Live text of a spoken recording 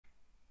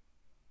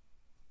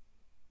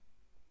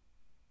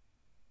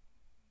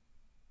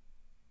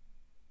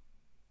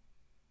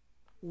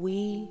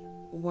We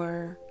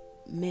were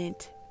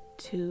meant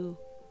to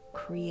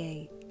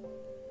create.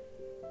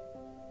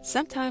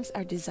 Sometimes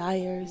our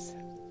desires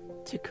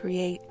to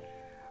create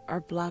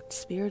are blocked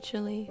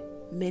spiritually,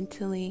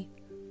 mentally,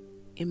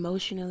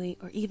 emotionally,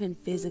 or even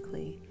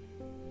physically,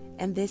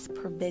 and this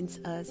prevents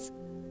us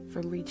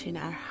from reaching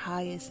our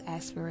highest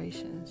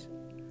aspirations.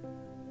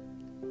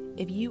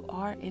 If you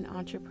are an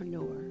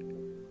entrepreneur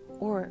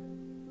or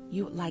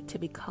you would like to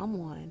become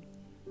one,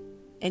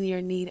 and you're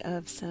in need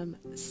of some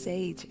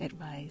sage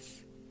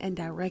advice and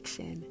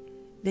direction,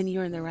 then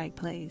you're in the right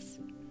place.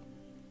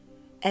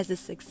 As a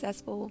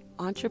successful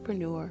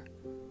entrepreneur,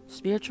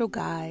 spiritual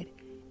guide,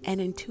 and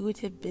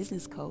intuitive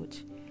business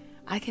coach,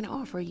 I can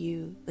offer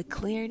you the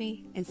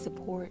clarity and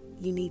support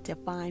you need to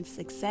find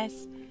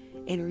success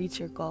and reach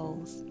your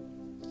goals.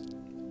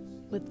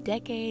 With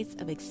decades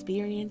of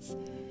experience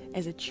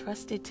as a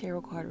trusted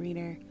tarot card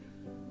reader,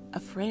 a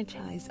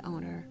franchise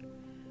owner,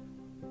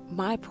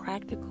 my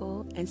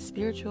practical and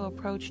spiritual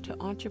approach to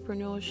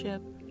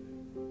entrepreneurship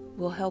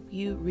will help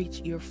you reach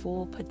your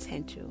full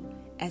potential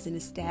as an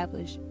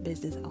established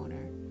business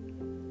owner.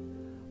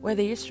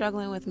 Whether you're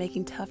struggling with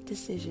making tough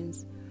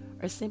decisions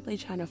or simply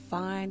trying to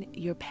find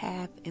your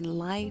path in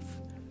life,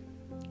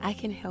 I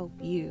can help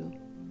you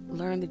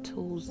learn the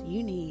tools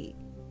you need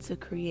to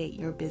create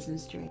your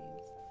business dreams.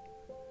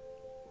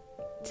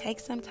 Take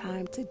some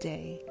time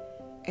today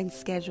and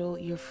schedule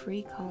your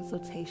free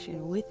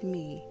consultation with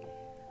me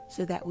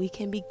so that we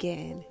can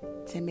begin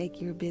to make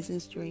your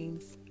business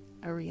dreams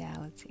a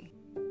reality.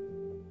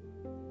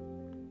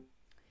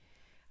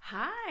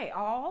 Hi,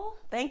 all.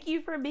 Thank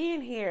you for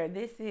being here.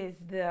 This is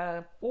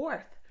the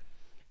 4th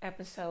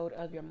episode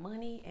of your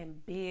money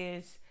and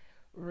biz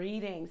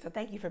reading. So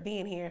thank you for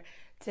being here.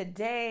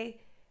 Today,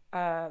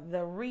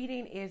 the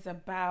reading is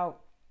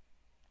about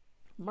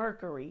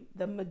Mercury,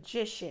 the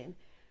magician,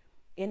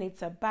 and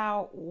it's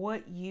about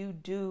what you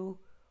do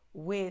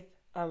with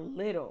a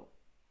little.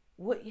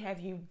 What have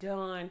you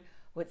done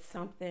with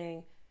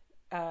something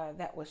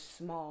that was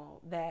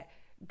small, that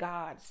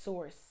God,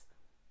 source,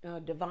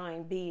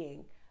 divine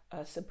being,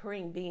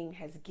 supreme being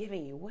has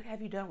given you? What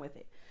have you done with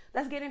it?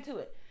 Let's get into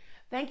it.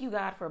 Thank you,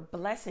 God, for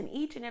blessing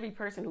each and every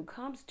person who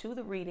comes to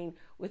the reading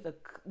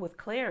with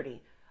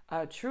clarity,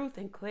 truth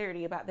and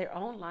clarity about their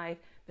own life,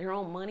 their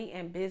own money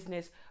and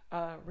business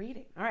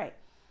reading. All right.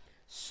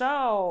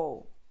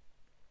 So,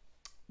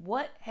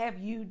 what have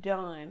you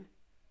done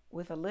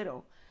with a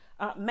little?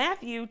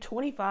 Matthew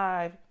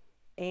 25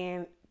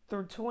 and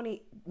through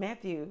 20,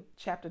 Matthew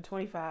chapter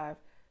 25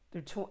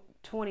 through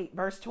 20,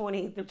 verse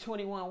 20 through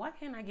 21. Why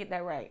can't I get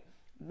that right?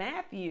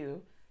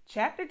 Matthew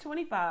chapter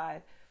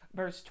 25,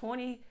 verse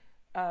 20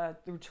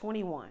 through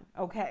 21.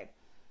 Okay.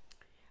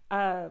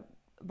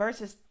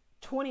 Verses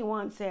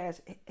 21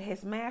 says,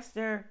 his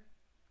master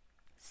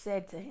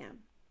said to him,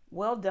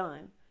 well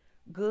done,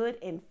 good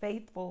and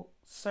faithful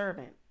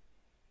servant.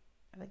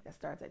 I think that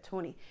starts at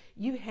 20.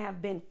 You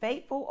have been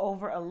faithful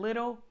over a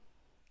little.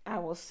 I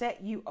will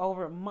set you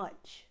over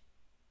much.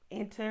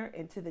 Enter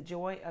into the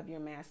joy of your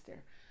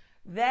master.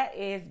 That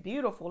is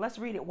beautiful. Let's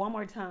read it one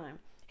more time.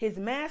 His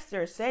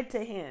master said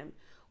to him,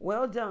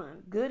 well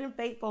done, good and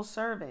faithful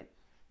servant.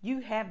 You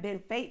have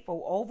been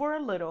faithful over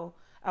a little.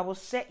 I will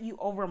set you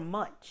over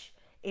much.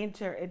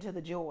 Enter into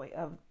the joy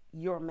of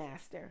your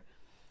master.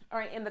 All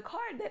right. And the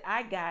card that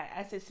I got,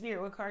 I said,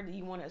 Spirit, what card do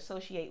you want to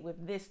associate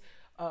with this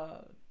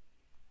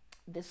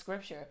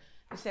scripture?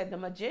 It said the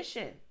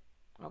magician.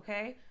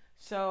 Okay,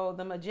 so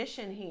the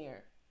magician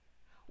here,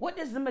 what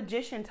does the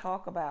magician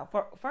talk about?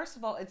 First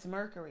of all, it's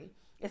Mercury.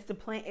 It's the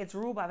planet. It's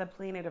ruled by the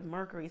planet of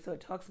Mercury, so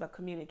it talks about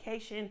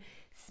communication,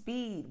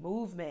 speed,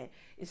 movement.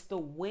 It's the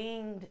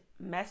winged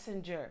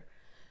messenger.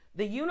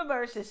 The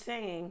universe is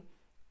saying,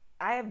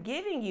 I have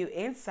given you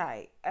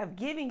insight. I've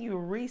given you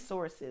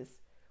resources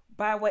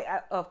by way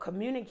of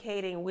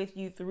communicating with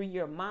you through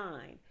your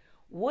mind.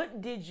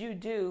 What did you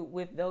do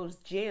with those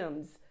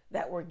gems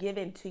that were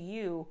given to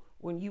you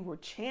when you were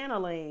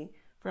channeling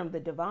from the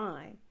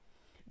divine?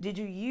 Did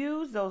you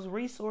use those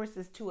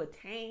resources to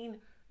attain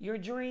your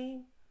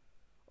dream,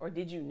 or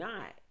did you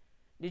not?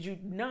 Did you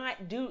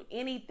not do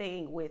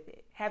anything with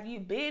it? Have you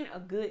been a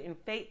good and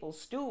faithful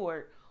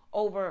steward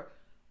over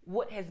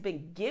what has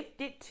been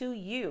gifted to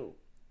you?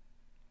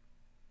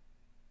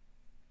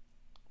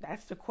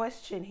 That's the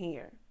question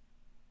here.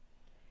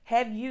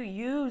 Have you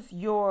used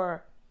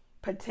your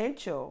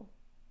potential?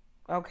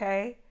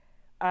 Okay.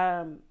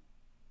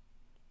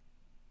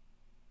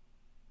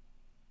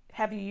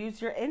 Have you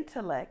used your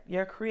intellect,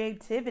 your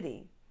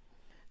creativity,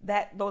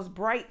 those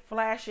bright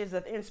flashes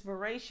of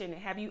inspiration?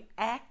 Have you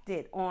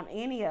acted on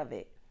any of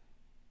it?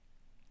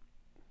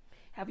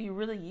 Have you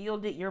really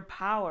yielded your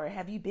power?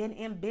 Have you been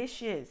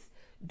ambitious?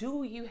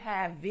 Do you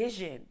have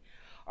vision?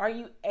 Are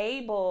you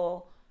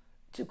able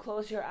to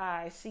close your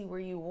eyes, see where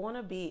you want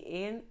to be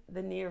in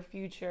the near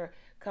future,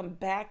 come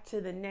back to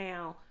the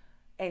now,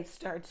 and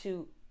start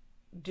to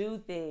do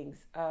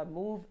things,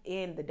 move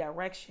in the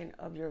direction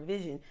of your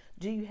vision?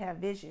 Do you have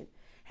vision?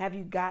 Have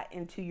you got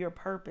into your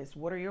purpose?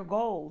 What are your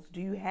goals?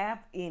 Do you have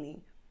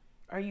any?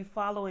 Are you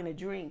following a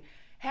dream?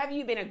 Have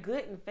you been a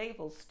good and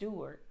faithful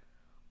steward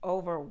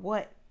over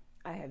what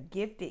I have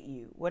gifted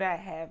you, what I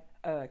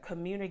have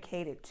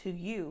communicated to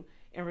you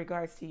in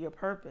regards to your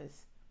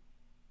purpose?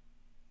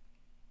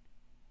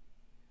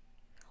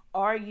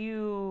 Are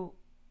you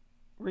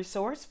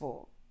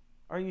resourceful?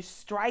 Are you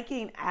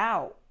striking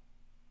out?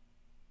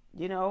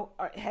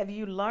 Have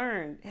you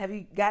learned? Have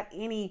you got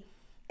any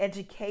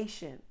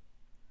education?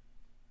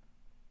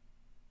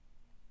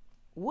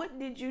 What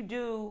did you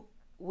do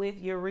with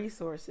your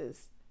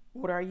resources?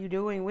 What are you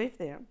doing with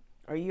them?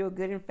 Are you a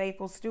good and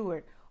faithful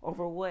steward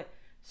over what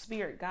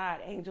Spirit,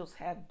 God, angels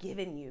have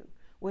given you,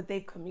 what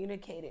they've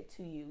communicated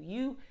to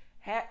you?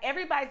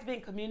 Everybody's been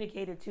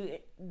communicated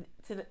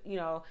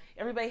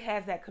everybody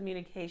has that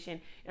communication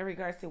in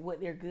regards to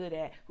what they're good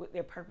at, what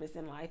their purpose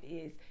in life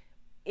is.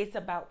 It's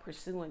about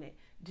pursuing it.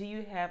 Do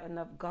you have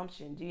enough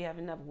gumption? Do you have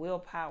enough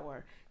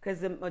willpower? Because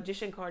the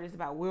Magician card is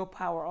about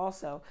willpower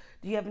also.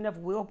 Do you have enough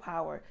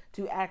willpower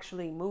to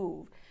actually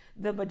move?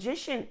 The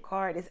Magician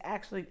card is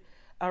actually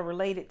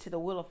related to the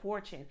Wheel of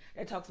Fortune.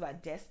 It talks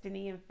about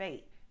destiny and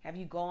fate. Have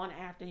you gone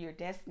after your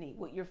destiny,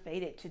 what you're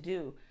fated to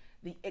do?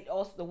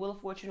 The Wheel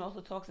of Fortune also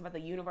talks about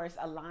the universe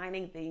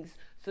aligning things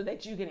so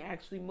that you can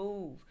actually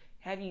move.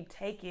 Have you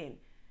taken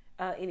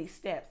any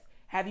steps?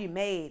 Have you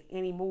made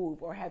any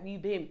move, or have you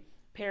been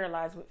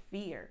paralyzed with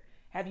fear?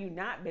 Have you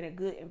not been a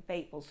good and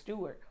faithful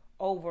steward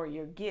over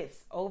your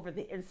gifts, over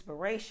the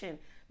inspiration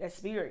that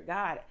Spirit,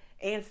 God,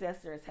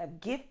 ancestors have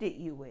gifted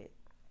you with?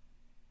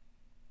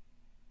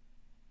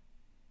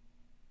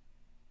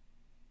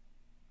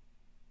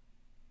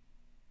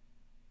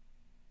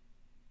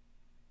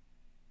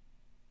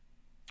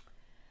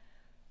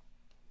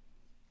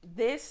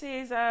 This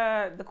is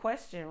the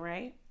question,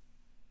 right?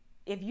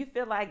 If you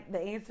feel like the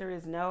answer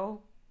is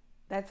no,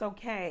 that's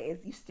okay.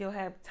 You still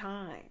have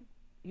time.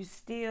 You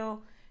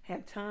still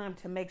have time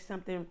to make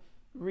something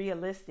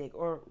realistic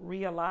or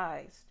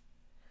realized.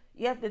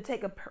 You have to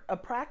take a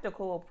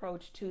practical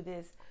approach to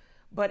this,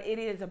 but it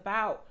is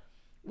about,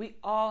 we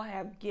all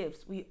have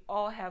gifts. We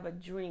all have a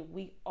dream.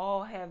 We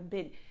all have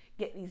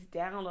get these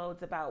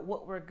downloads about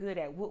what we're good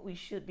at, what we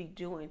should be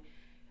doing.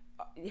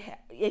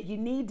 You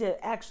need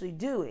to actually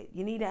do it.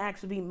 You need to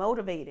actually be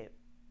motivated.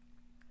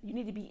 You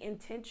need to be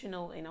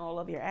intentional in all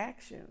of your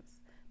actions.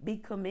 Be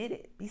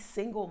committed. Be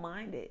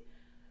single-minded.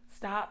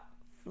 Stop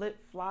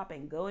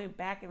flip-flopping, going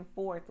back and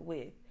forth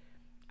with,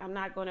 I'm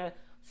not going to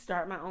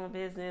start my own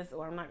business,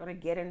 or I'm not going to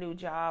get a new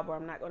job, or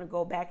I'm not going to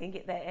go back and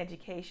get that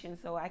education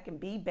so I can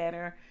be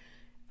better.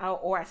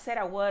 Or I said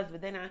I was,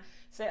 but then I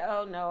said,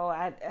 oh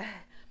no,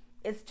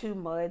 it's too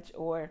much,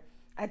 or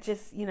I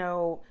just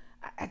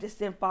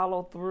didn't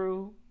follow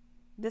through.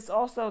 This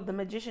also, the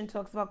Magician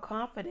talks about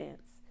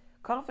confidence.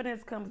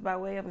 Confidence comes by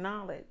way of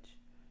knowledge.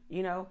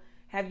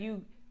 Have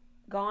you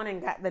gone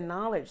and got the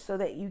knowledge so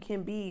that you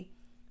can be,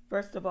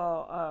 first of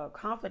all,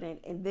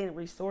 confident, and then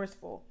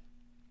resourceful?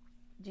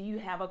 Do you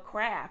have a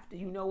craft? Do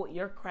you know what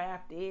your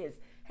craft is?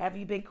 Have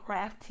you been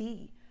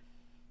crafty?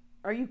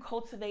 Are you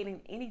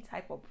cultivating any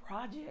type of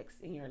projects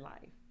in your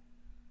life?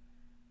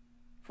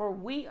 For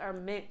we are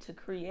meant to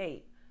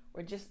create.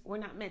 We're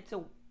not meant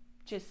to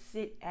just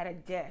sit at a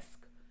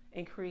desk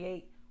and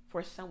create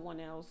for someone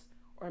else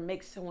or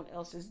make someone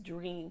else's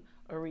dream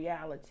a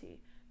reality.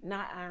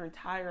 Not our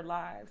entire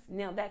lives.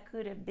 Now that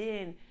could have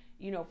been,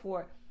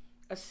 for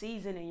a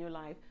season in your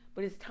life,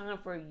 but it's time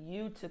for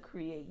you to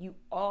create. You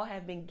all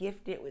have been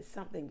gifted with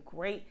something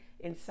great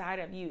inside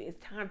of you. It's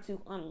time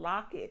to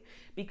unlock it,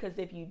 because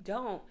if you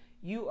don't,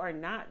 you are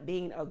not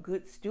being a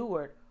good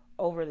steward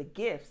over the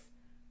gifts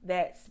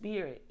that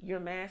Spirit, your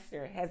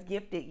master, has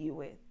gifted you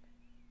with.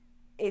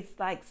 It's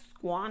like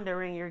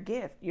squandering your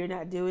gift. You're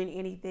not doing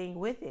anything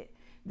with it.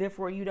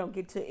 Therefore, you don't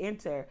get to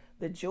enter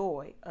the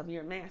joy of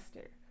your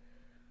master.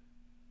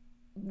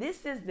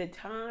 This is the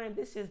time,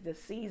 this is the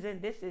season,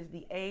 this is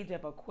the age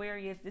of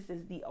Aquarius, this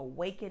is the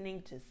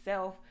awakening to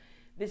self,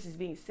 this is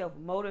being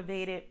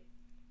self-motivated,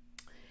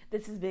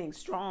 this is being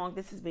strong,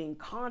 this is being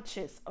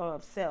conscious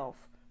of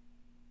self,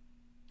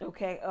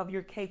 okay, of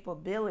your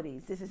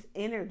capabilities. This is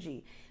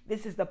energy,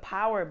 this is the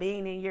power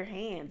being in your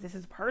hands, this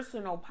is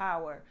personal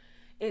power.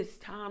 It's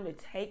time to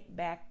take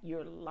back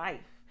your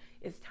life.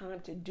 It's time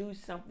to do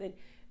something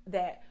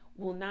that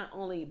will not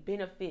only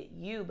benefit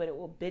you, but it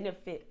will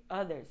benefit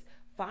others.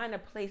 Find a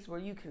place where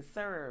you can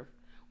serve,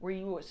 where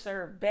you will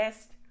serve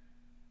best,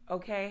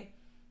 okay?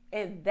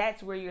 And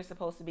that's where you're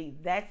supposed to be.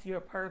 That's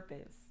your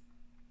purpose.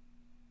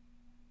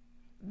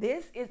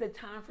 This is the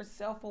time for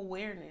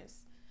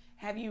self-awareness.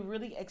 Have you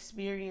really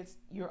experienced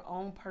your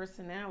own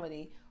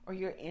personality or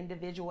your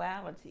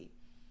individuality?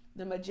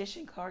 The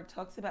Magician card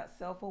talks about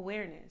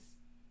self-awareness.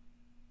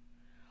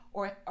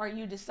 Or are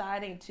you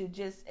deciding to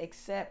just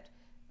accept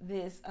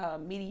this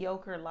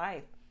mediocre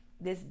life,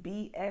 this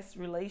BS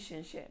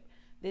relationship,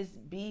 this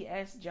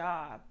BS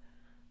job?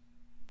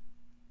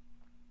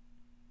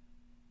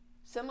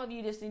 Some of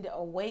you just need to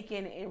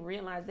awaken and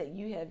realize that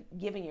you have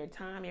given your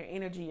time, your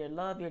energy, your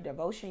love, your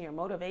devotion, your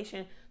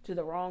motivation to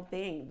the wrong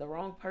thing, the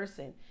wrong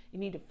person. You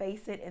need to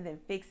face it and then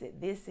fix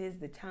it. This is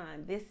the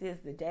time. This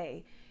is the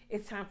day.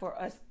 It's time for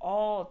us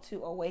all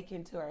to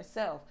awaken to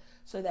ourselves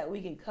so that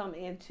we can come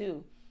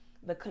into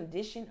the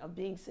condition of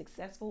being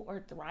successful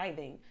or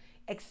thriving,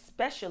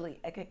 especially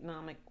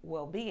economic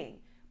well-being,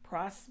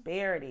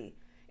 prosperity.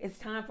 It's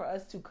time for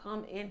us to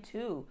come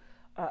into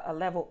a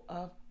level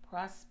of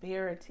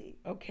prosperity,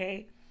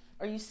 okay?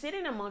 Are you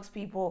sitting amongst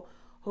people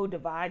who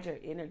divide your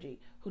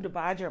energy, who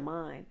divide your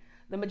mind?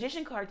 The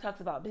Magician card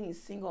talks about being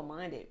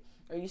single-minded.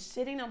 Are you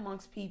sitting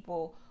amongst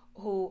people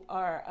who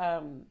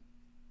are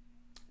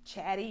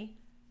chatty,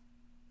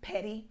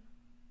 petty,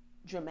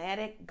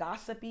 dramatic,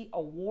 gossipy,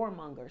 a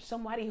warmonger,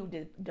 somebody who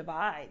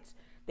divides?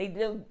 They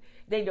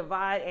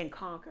divide and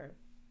conquer.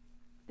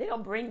 They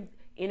don't bring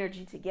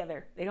energy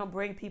together. They don't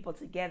bring people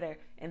together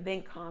and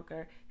then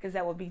conquer, because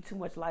that would be too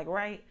much like,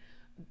 right?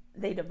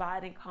 They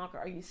divide and conquer.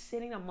 Are you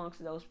sitting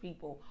amongst those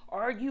people?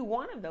 Or are you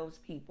one of those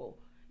people?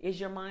 Is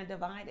your mind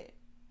divided?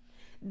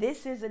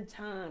 This is a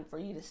time for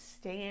you to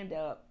stand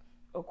up,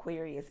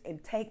 Aquarius,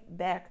 and take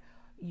back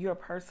your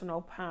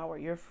personal power,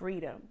 your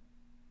freedom.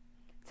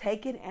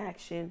 Taking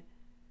action,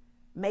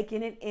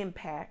 making an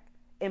impact,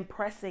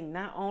 impressing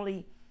not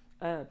only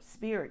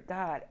spirit,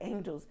 God,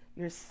 angels,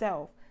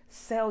 yourself.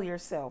 Sell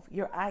yourself,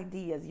 your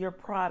ideas, your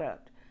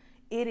product.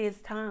 It is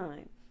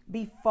time.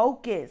 Be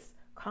focused.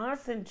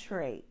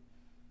 Concentrate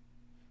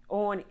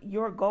on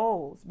your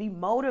goals. Be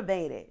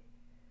motivated.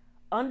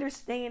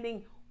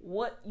 Understanding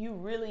what you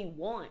really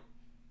want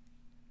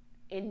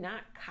and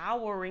not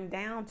cowering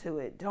down to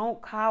it.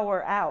 Don't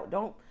cower out.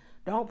 Don't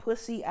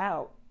pussy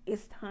out.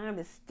 It's time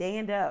to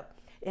stand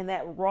up in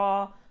that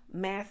raw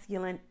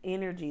masculine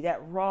energy, that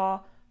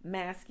raw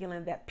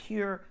masculine, that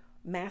pure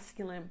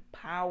masculine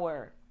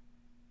power.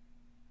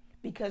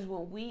 Because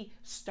when we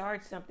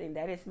start something,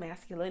 that is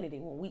masculinity.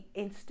 When we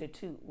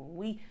institute,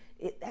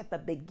 at the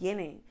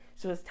beginning.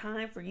 So it's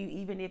time for you,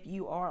 even if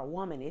you are a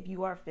woman, if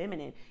you are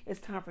feminine, it's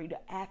time for you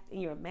to act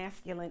in your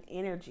masculine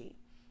energy.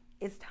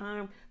 It's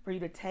time for you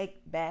to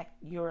take back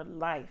your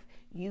life.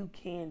 You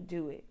can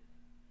do it.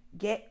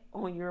 Get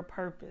on your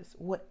purpose,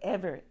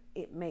 whatever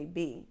it may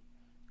be.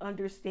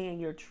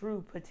 Understand your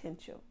true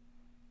potential.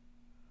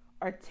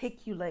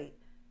 Articulate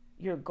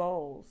your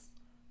goals.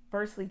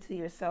 Firstly to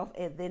yourself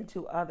and then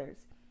to others.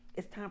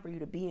 It's time for you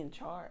to be in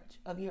charge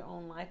of your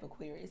own life,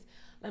 Aquarius.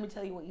 Let me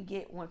tell you what you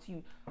get once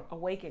you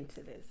awaken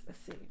to this. Let's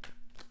see.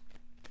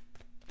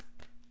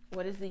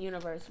 What does the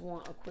universe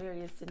want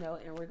Aquarius to know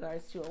in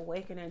regards to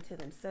awakening to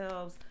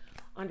themselves,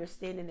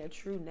 understanding their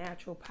true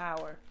natural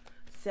power,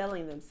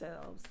 selling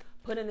themselves,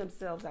 putting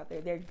themselves out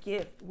there, their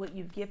gift, what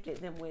you've gifted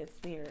them with,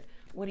 Spirit?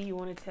 What do you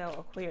want to tell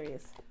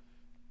Aquarius?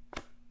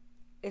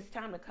 It's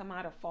time to come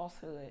out of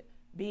falsehood,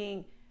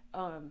 being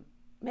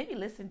maybe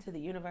listen to the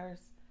universe.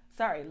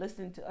 Sorry,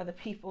 listen to other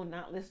people,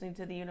 not listening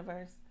to the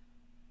universe.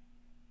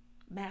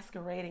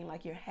 Masquerading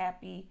like you're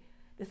happy.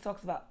 This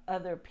talks about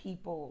other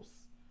people's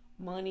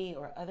money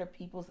or other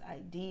people's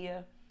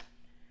idea.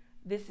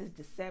 This is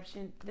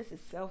deception. This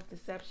is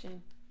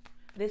self-deception.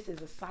 This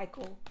is a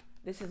cycle.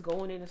 This is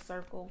going in a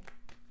circle.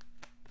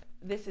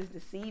 This is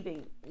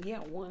deceiving,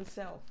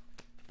 oneself.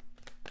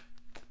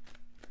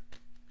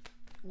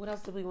 What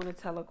else do we want to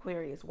tell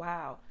Aquarius?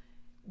 Wow.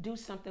 Do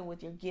something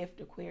with your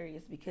gift,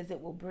 Aquarius, because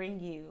it will bring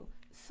you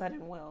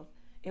sudden wealth.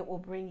 It will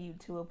bring you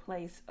to a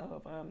place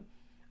of,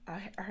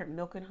 I heard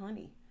milk and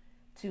honey,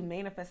 to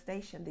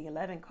manifestation, the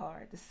 11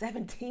 card, the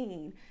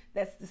 17,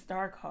 that's the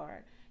star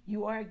card.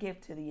 You are a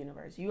gift to the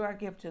universe. You are a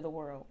gift to the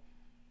world.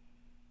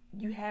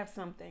 You have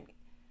something.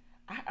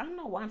 I don't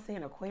know why I'm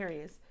saying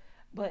Aquarius,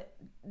 but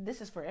this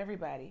is for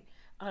everybody.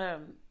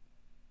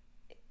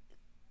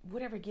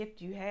 Whatever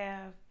gift you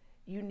have,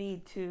 you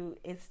need to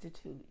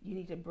institute. You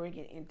need to bring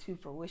it into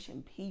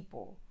fruition,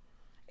 people.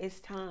 It's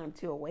time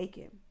to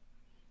awaken.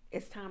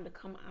 It's time to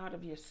come out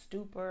of your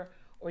stupor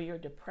or your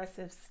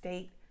depressive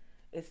state.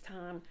 It's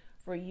time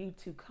for you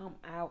to come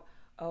out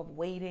of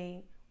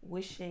waiting,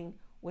 wishing,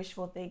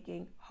 wishful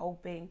thinking,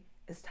 hoping.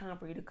 It's time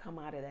for you to come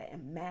out of that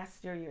and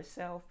master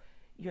yourself,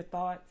 your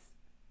thoughts,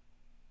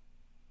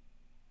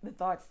 the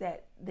thoughts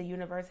that the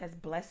universe has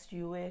blessed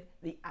you with,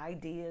 the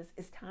ideas.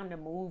 It's time to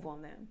move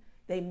on them.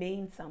 They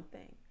mean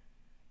something.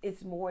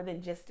 It's more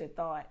than just a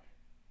thought.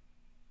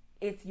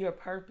 It's your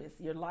purpose,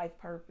 your life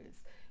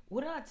purpose.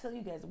 What did I tell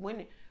you guys?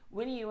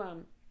 When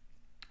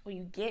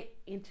you get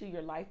into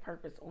your life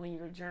purpose on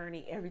your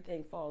journey,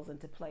 everything falls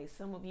into place.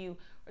 Some of you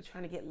are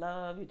trying to get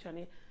love. You're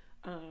trying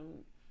to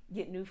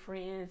get new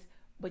friends,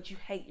 but you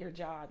hate your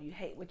job. You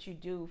hate what you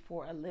do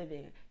for a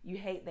living. You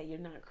hate that you're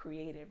not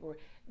creative, or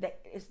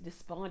that it's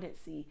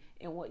despondency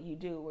in what you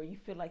do, or you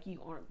feel like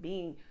you aren't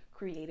being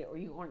creative, or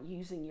you aren't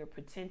using your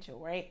potential,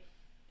 right?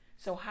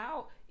 So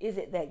how is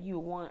it that you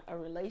want a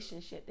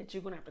relationship that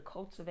you're going to have to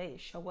cultivate and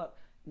show up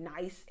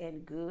nice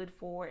and good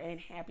for and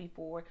happy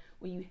for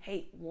when you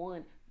hate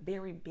one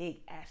very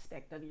big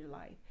aspect of your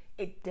life?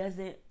 It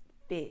doesn't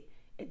fit.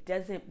 It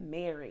doesn't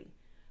marry.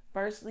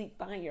 Firstly,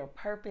 find your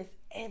purpose.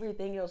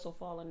 Everything else will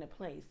fall into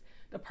place.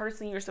 The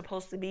person you're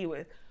supposed to be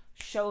with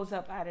shows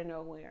up out of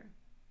nowhere.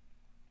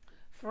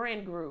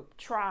 Friend group,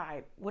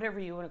 tribe, whatever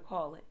you want to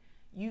call it.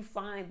 You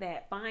find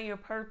that. Find your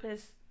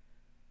purpose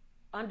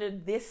under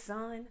this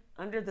sun,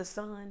 under the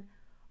sun,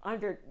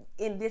 under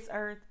in this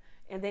earth,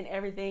 and then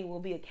everything will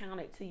be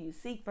accounted to you.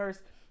 Seek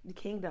first the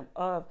kingdom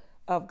of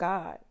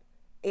God.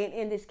 And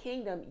in this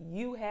kingdom,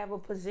 you have a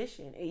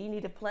position and you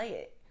need to play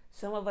it.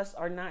 Some of us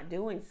are not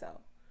doing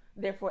so.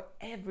 Therefore,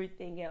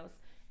 everything else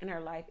in our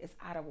life is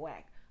out of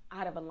whack,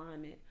 out of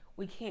alignment.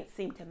 We can't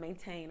seem to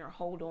maintain or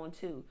hold on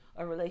to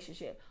a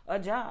relationship, a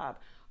job,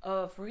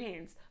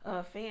 friends,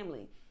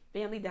 family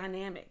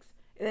dynamics.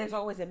 There's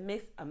always a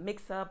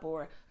mix up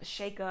or a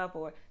shake up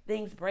or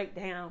things break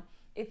down.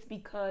 It's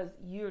because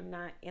you're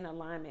not in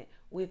alignment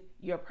with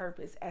your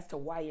purpose as to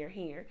why you're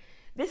here.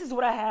 This is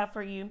what I have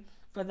for you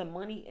for the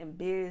money and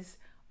biz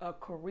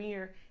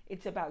career.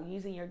 It's about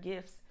using your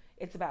gifts.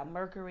 It's about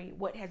Mercury.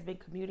 What has been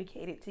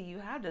communicated to you?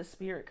 How does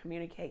spirit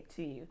communicate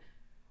to you?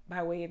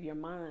 By way of your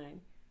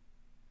mind.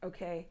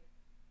 Okay.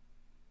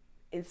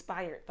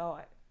 Inspired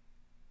thought.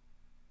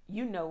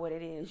 You know what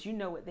it is. You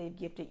know what they've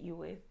gifted you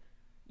with.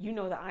 You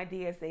know the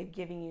ideas they've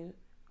given you.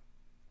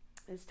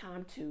 It's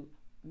time to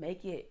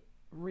make it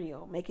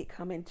real. Make it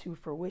come into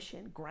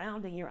fruition.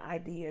 Grounding your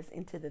ideas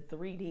into the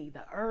 3D,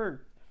 the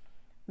earth.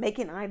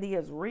 Making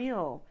ideas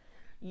real.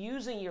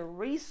 Using your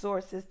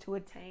resources to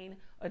attain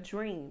a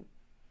dream.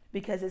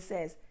 Because it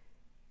says,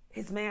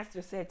 his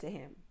master said to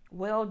him,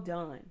 well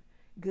done,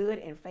 good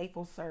and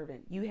faithful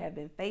servant. You have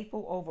been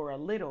faithful over a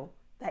little,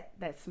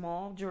 that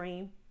small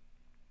dream,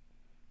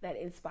 that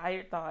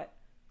inspired thought.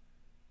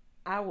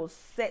 I will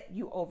set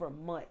you over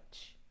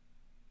much.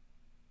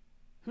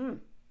 Some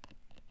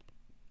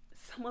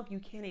of you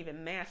can't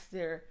even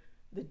master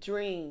the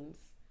dreams,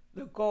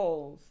 the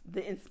goals,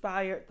 the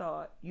inspired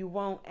thought. You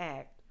won't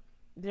act.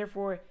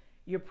 Therefore,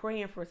 you're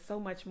praying for so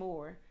much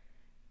more.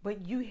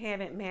 But you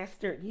haven't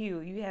mastered you.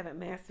 You haven't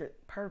mastered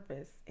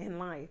purpose in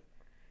life.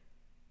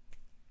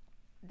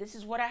 This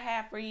is what I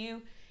have for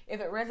you. If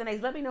it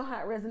resonates, let me know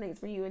how it resonates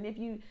for you. And if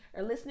you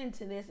are listening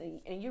to this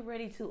and you're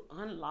ready to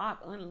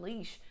unlock,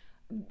 unleash,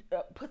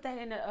 put that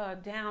in the,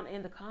 down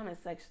in the comment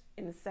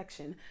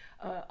section.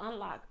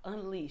 Unlock,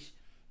 unleash.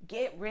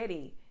 Get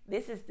ready.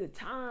 This is the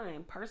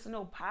time.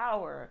 Personal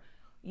power.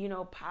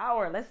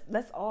 Power.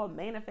 Let's all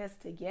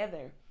manifest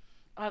together.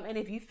 And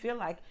if you feel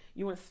like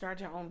you want to start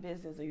your own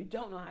business or you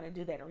don't know how to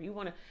do that or you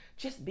want to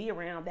just be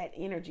around that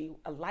energy,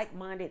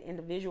 like-minded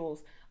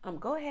individuals,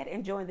 go ahead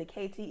and join the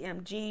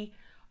KTMG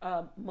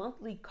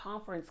monthly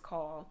conference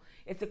call.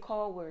 It's a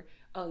call where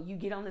you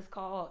get on this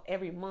call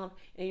every month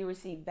and you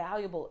receive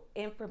valuable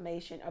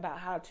information about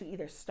how to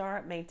either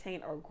start,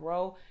 maintain, or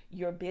grow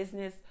your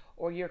business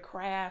or your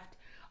craft.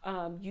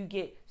 You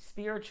get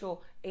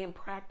spiritual and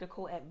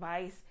practical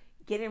advice.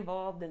 Get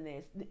involved in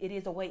this. It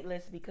is a wait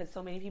list because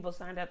so many people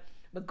signed up,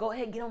 but go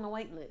ahead and get on the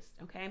wait list,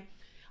 okay?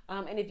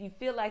 And if you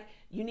feel like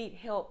you need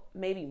help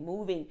maybe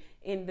moving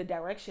in the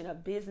direction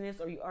of business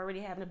or you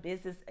already having a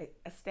business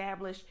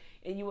established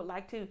and you would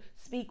like to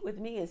speak with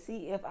me and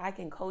see if I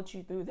can coach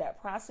you through that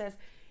process,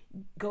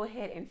 go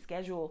ahead and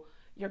schedule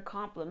your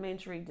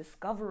complimentary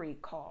discovery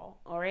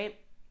call, all right?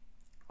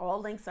 All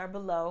links are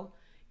below.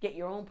 Get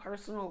your own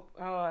personal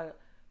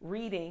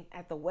reading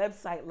at the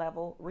website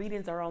level.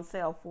 Readings are on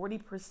sale,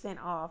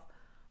 40% off,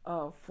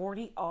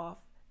 40 off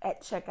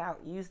at checkout.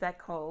 Use that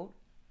code.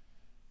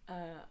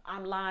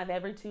 I'm live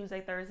every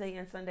Tuesday, Thursday,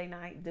 and Sunday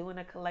night doing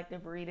a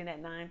collective reading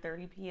at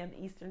 9:30 p.m.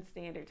 Eastern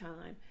Standard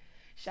Time.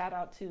 Shout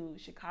out to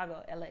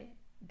Chicago, LA,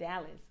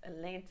 Dallas,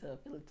 Atlanta,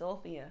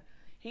 Philadelphia,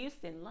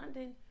 Houston,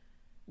 London,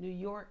 New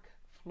York,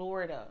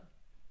 Florida.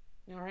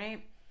 All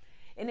right.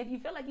 And if you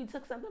feel like you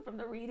took something from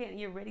the reading and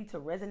you're ready to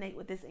resonate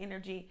with this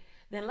energy,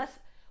 then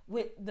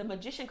with the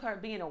magician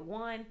card being a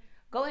 1,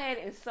 go ahead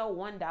and sow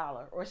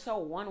 $1 or sow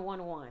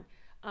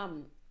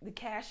 111. The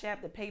Cash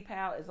App, the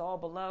PayPal is all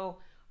below.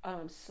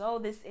 Sow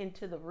this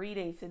into the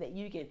reading so that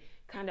you can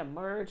kind of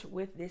merge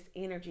with this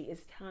energy.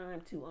 It's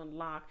time to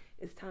unlock.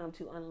 It's time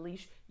to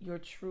unleash your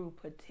true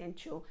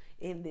potential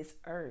in this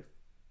earth.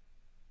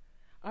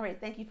 All right.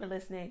 Thank you for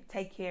listening.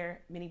 Take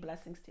care. Many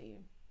blessings to you.